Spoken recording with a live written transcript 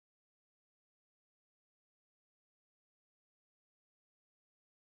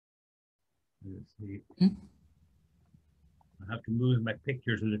Let's see. I have to move my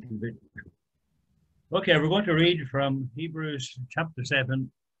pictures a little bit. Okay, we're going to read from Hebrews chapter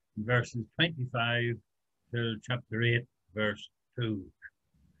 7, verses 25 till chapter 8, verse 2.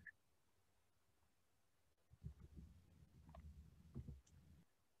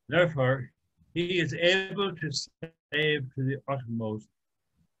 Therefore, he is able to save to the uttermost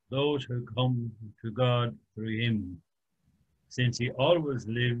those who come to God through him, since he always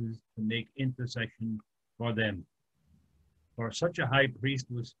lives to make intercession for them. For such a high priest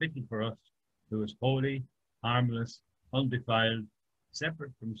was fitted for us, who is holy, harmless, undefiled,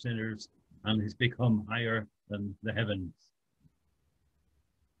 separate from sinners, and has become higher than the heavens.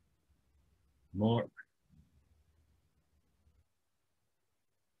 More.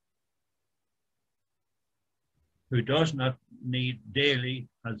 Who does not need daily,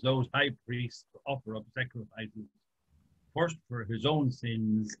 as those high priests, to offer up sacrifices, first for his own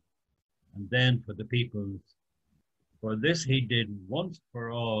sins, and then for the people's. For this he did once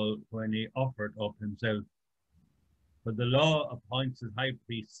for all when he offered up himself. For the law appoints as high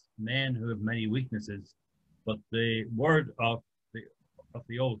priests men who have many weaknesses, but the word of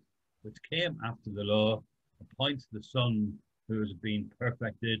the oath, which came after the law, appoints the Son who has been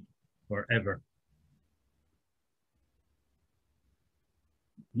perfected forever.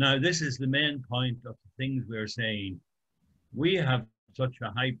 Now, this is the main point of the things we're saying. We have such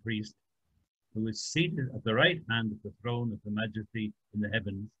a high priest who is seated at the right hand of the throne of the majesty in the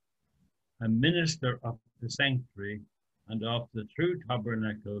heavens, a minister of the sanctuary and of the true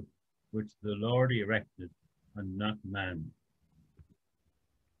tabernacle which the Lord erected, and not man.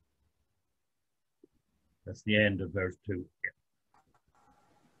 That's the end of verse 2.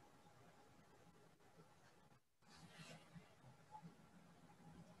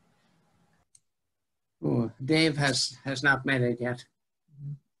 Oh, Dave has not made it yet.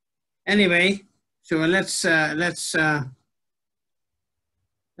 Anyway, so let's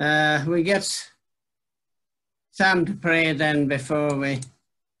we get Sam to pray then before we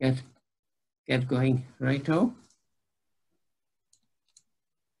get going, righto?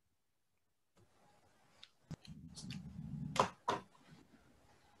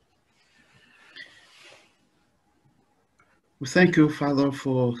 We thank you, Father,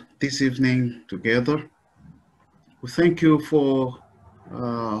 for this evening together. We thank you for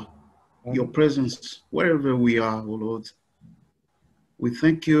your presence wherever we are, O Lord. We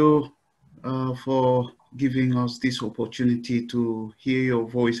thank you for giving us this opportunity to hear your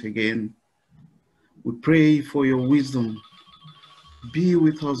voice again. We pray for your wisdom. Be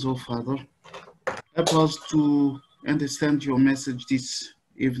with us, O Father. Help us to understand your message this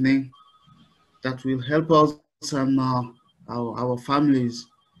evening that will help us and our families,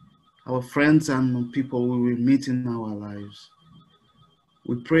 our friends and people we will meet in our lives.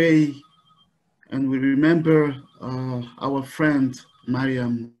 We pray and we remember our friend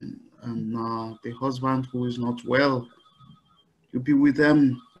Mariam and the husband who is not well. You be with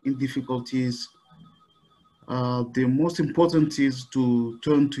them in difficulties. The most important is to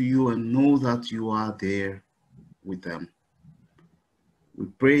turn to you and know that you are there with them. We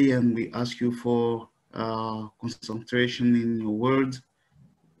pray and we ask you for concentration in your word.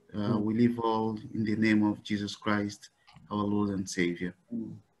 We live all in the name of Jesus Christ, our Lord and Savior.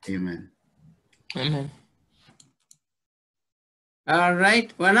 Amen. Amen. All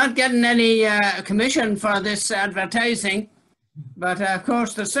right. We're not getting any commission for this advertising, but of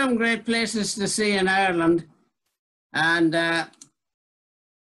course there's some great places to see in Ireland, and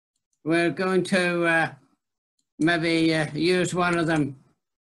we're going to maybe use one of them.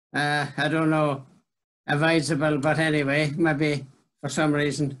 I don't know, advisable, but anyway, maybe for some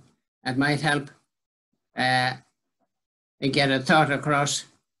reason it might help and get a thought across.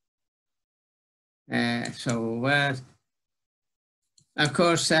 Of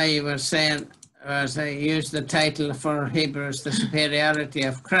course, I was saying, as I used the title for Hebrews, the superiority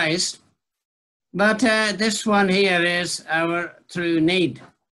of Christ, but this one here is our true need.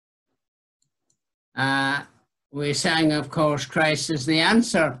 We sang, of course, Christ is the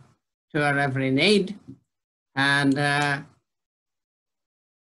answer to our every need, and how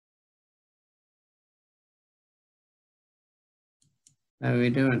are we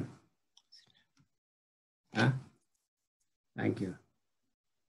doing? Thank you.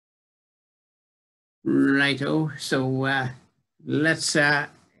 Righto. So let's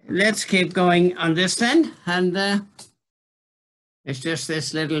keep going on this then, and it's just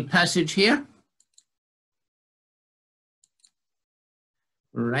this little passage here.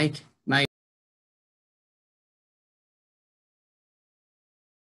 Right.